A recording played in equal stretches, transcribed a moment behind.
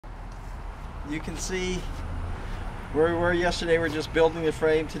you can see where we were yesterday. We're just building the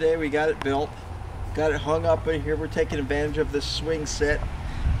frame. Today we got it built, got it hung up in here. We're taking advantage of this swing set.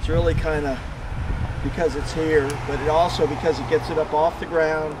 It's really kind of because it's here, but it also because it gets it up off the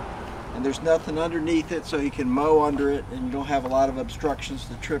ground and there's nothing underneath it, so you can mow under it and you don't have a lot of obstructions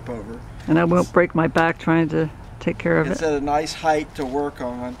to trip over. And I won't break my back trying to take care of it. It's at a nice height to work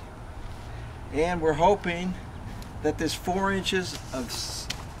on. And we're hoping that this 4 inches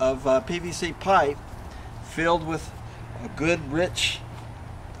of PVC pipe filled with a good rich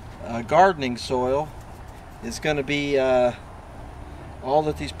gardening soil is going to be all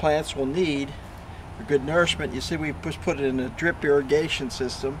that these plants will need for good nourishment. You see, we just put it in a drip irrigation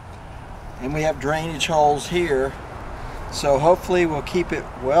system, and we have drainage holes here, so hopefully we'll keep it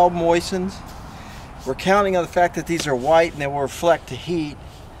well moistened. We're counting on the fact that these are white and they will reflect the heat,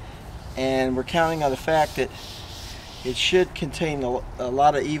 and we're counting on the fact that it should contain a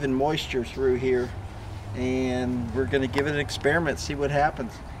lot of even moisture through here, and we're going to give it an experiment, see what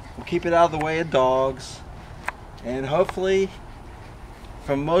happens. We'll keep it out of the way of dogs, and hopefully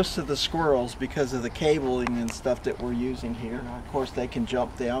from most of the squirrels, because of the cabling and stuff that we're using here. Of course they can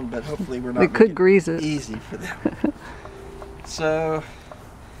jump down, but hopefully we're not They could grease it. Easy for them. So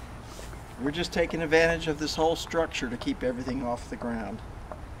we're just taking advantage of this whole structure to keep everything off the ground.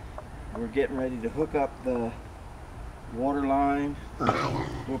 We're getting ready to hook up the water line.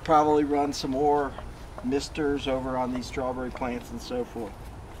 We'll probably run some more misters over on these strawberry plants and so forth.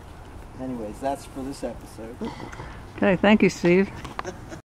 Anyways, that's for this episode. Okay, thank you, Steve.